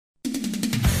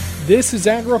This is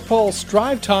AgriPulse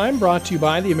Drive Time, brought to you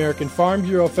by the American Farm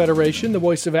Bureau Federation, the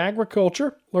voice of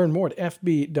agriculture. Learn more at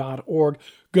fb.org.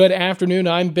 Good afternoon,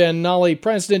 I'm Ben Nulley.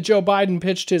 President Joe Biden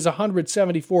pitched his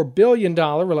 $174 billion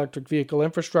electric vehicle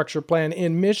infrastructure plan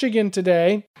in Michigan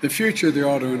today. The future of the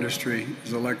auto industry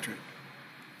is electric.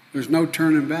 There's no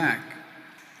turning back.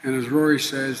 And as Rory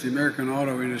says, the American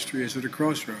auto industry is at a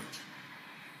crossroads.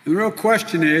 And the real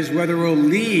question is whether we'll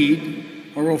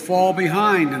lead or we'll fall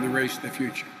behind in the race to the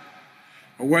future,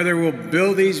 or whether we'll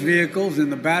build these vehicles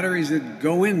and the batteries that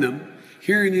go in them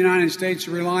here in the United States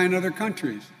rely on other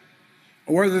countries,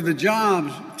 or whether the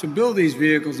jobs to build these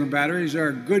vehicles and batteries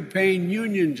are good-paying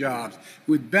union jobs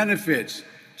with benefits,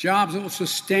 jobs that will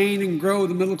sustain and grow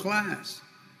the middle class.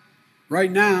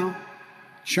 Right now,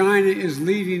 China is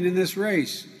leading in this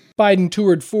race. Biden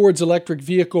toured Ford's electric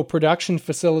vehicle production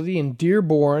facility in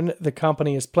Dearborn. The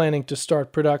company is planning to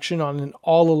start production on an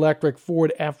all-electric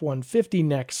Ford F-150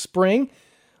 next spring.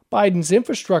 Biden's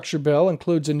infrastructure bill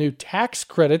includes a new tax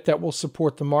credit that will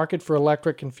support the market for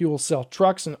electric and fuel cell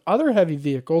trucks and other heavy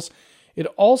vehicles. It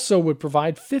also would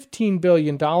provide $15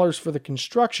 billion for the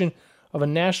construction of a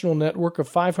national network of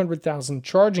 500,000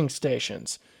 charging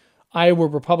stations. Iowa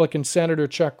Republican Senator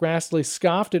Chuck Grassley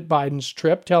scoffed at Biden's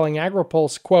trip, telling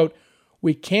AgriPulse, quote,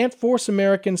 "We can't force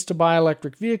Americans to buy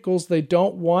electric vehicles they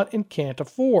don't want and can't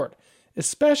afford,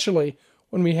 especially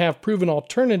when we have proven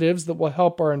alternatives that will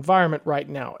help our environment right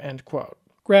now," end quote.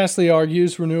 Grassley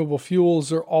argues renewable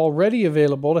fuels are already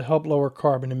available to help lower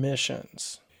carbon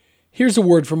emissions. Here's a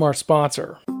word from our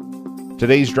sponsor.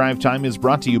 Today's Drive Time is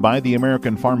brought to you by the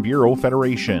American Farm Bureau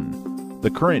Federation. The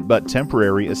current but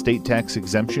temporary estate tax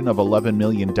exemption of $11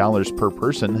 million per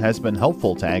person has been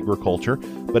helpful to agriculture,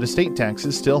 but estate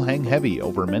taxes still hang heavy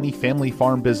over many family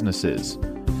farm businesses.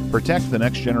 Protect the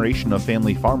next generation of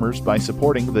family farmers by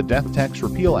supporting the Death Tax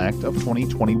Repeal Act of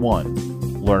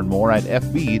 2021. Learn more at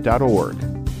fb.org.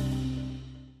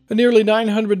 A nearly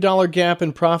 $900 gap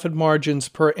in profit margins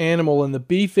per animal in the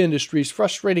beef industry is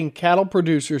frustrating cattle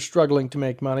producers struggling to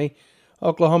make money.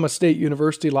 Oklahoma State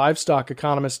University livestock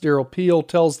economist Darrell Peel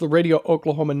tells the Radio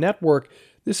Oklahoma Network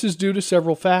this is due to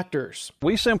several factors.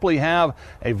 We simply have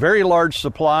a very large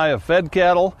supply of fed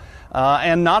cattle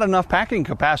and not enough packing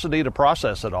capacity to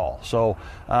process it all. So,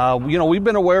 we've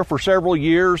been aware for several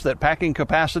years that packing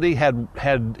capacity had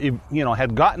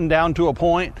gotten down to a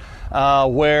point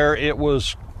where it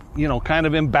was, kind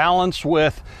of imbalanced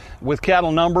with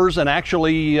cattle numbers, and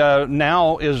actually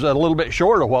now is a little bit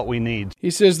short of what we need. He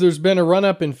says there's been a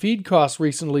run-up in feed costs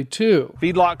recently, too.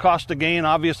 Feedlot cost to gain,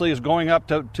 obviously, is going up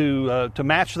to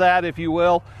match that, if you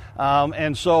will.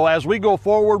 And so as we go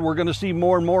forward, we're going to see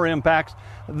more and more impacts.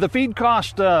 The feed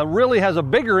cost really has a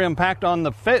bigger impact on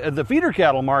the feeder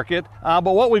cattle market,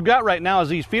 but what we've got right now is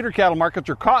these feeder cattle markets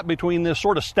are caught between this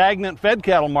sort of stagnant fed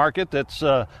cattle market that's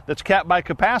capped by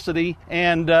capacity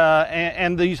and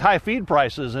these high feed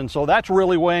prices, and so that's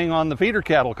really weighing on the feeder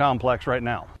cattle complex right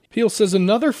now. Peel says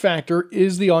another factor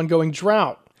is the ongoing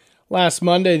drought. Last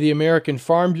Monday, the American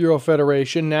Farm Bureau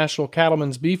Federation, National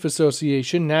Cattlemen's Beef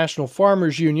Association, National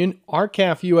Farmers Union,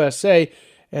 RCAF USA,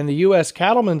 and the U.S.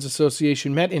 Cattlemen's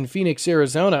Association met in Phoenix,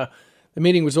 Arizona. The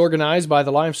meeting was organized by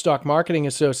the Livestock Marketing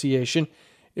Association.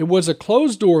 It was a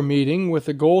closed-door meeting with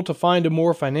the goal to find a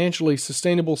more financially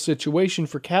sustainable situation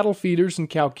for cattle feeders and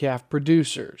cow-calf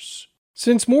producers.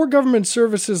 Since more government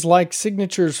services like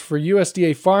signatures for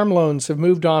USDA farm loans have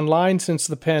moved online since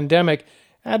the pandemic,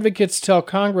 advocates tell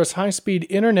Congress high-speed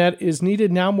internet is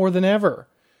needed now more than ever.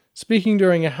 Speaking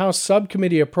during a House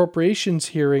Subcommittee Appropriations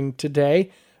hearing today,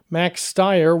 Max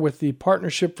Steyer with the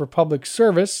Partnership for Public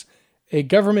Service, a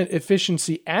government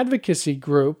efficiency advocacy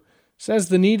group, says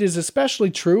the need is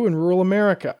especially true in rural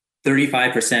America.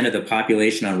 35% of the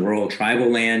population on rural tribal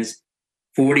lands,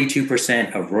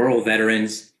 42% of rural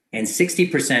veterans, and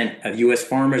 60% of U.S.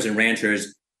 farmers and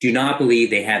ranchers do not believe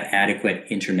they have adequate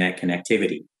internet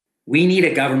connectivity. We need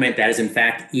a government that is in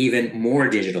fact even more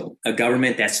digital, a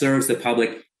government that serves the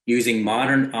public using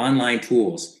modern online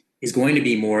tools, is going to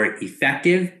be more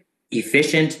effective,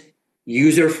 efficient,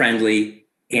 user-friendly,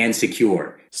 and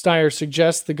secure. Steyer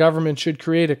suggests the government should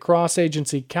create a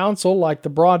cross-agency council like the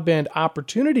Broadband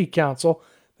Opportunity Council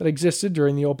that existed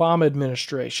during the Obama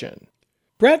administration.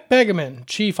 Brett Begeman,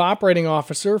 Chief Operating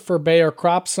Officer for Bayer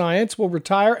Crop Science, will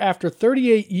retire after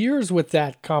 38 years with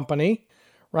that company.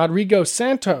 Rodrigo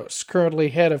Santos, currently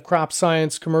head of Crop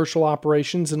Science Commercial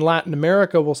Operations in Latin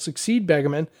America, will succeed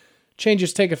Begeman.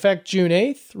 Changes take effect June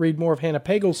 8th. Read more of Hannah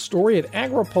Pagel's story at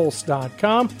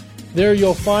agripulse.com. There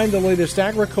you'll find the latest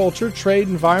agriculture, trade,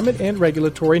 environment, and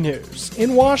regulatory news.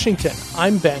 In Washington,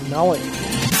 I'm Ben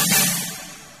Nulley.